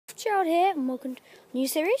Gerald here, and welcome to a new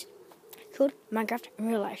series called Minecraft in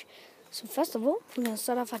Real Life. So first of all, we're going to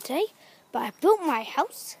start off our day, but I built my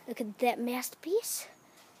house. Look at that masterpiece.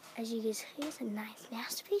 As you can see, it's a nice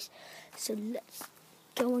masterpiece. So let's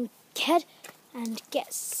go and get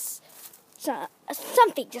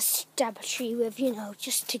something to stab a tree with,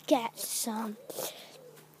 just to get some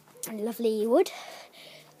lovely wood.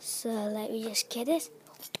 So let me just get this.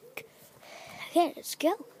 Okay, let's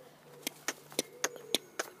go.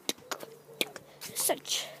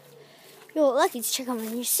 Such. You're lucky to check out my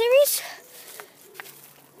new series.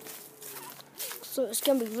 So it's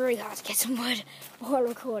going to be really hard to get some wood while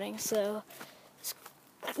recording. So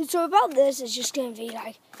about this, it's just going to be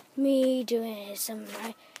like me doing some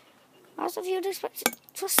stuff you'd expect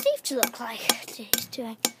for Steve to look like. He's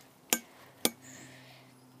doing.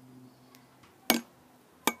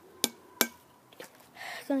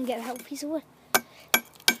 Gonna get a help piece of wood.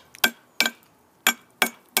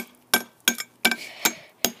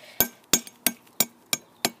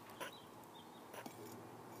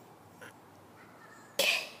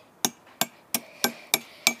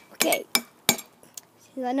 Okay,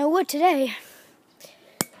 since I know wood today.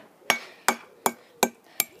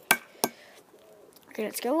 Okay,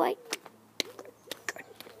 let's go away.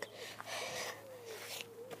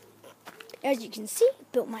 As you can see, I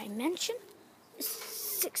built my mansion. It's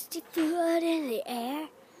 60 foot in the air.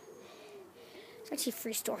 It's actually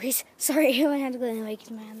 3 stories. Sorry, I had to go in the way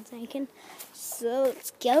because my hand's aching. So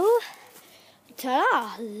let's go.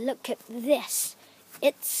 Ta-da! Look at this.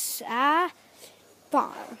 It's a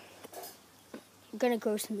farm. I'm gonna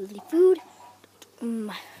grow some lovely food.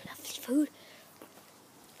 Lovely food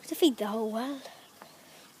to feed the whole world.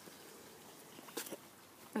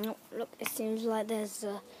 Oh, look, it seems like there's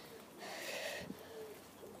a...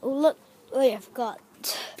 Oh, look. Oh, yeah, I forgot.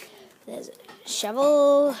 There's a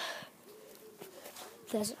shovel.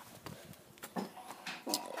 There's...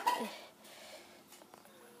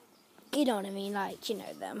 You know what I mean, like,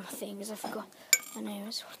 them things. I forgot their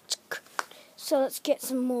names. So let's get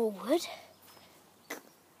some more wood.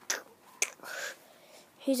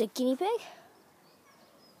 Here's a guinea pig.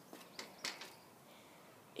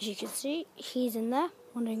 As you can see, he's in there,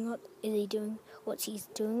 wondering what he's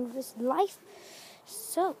doing with his life.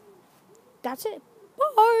 So, that's it.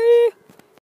 Bye!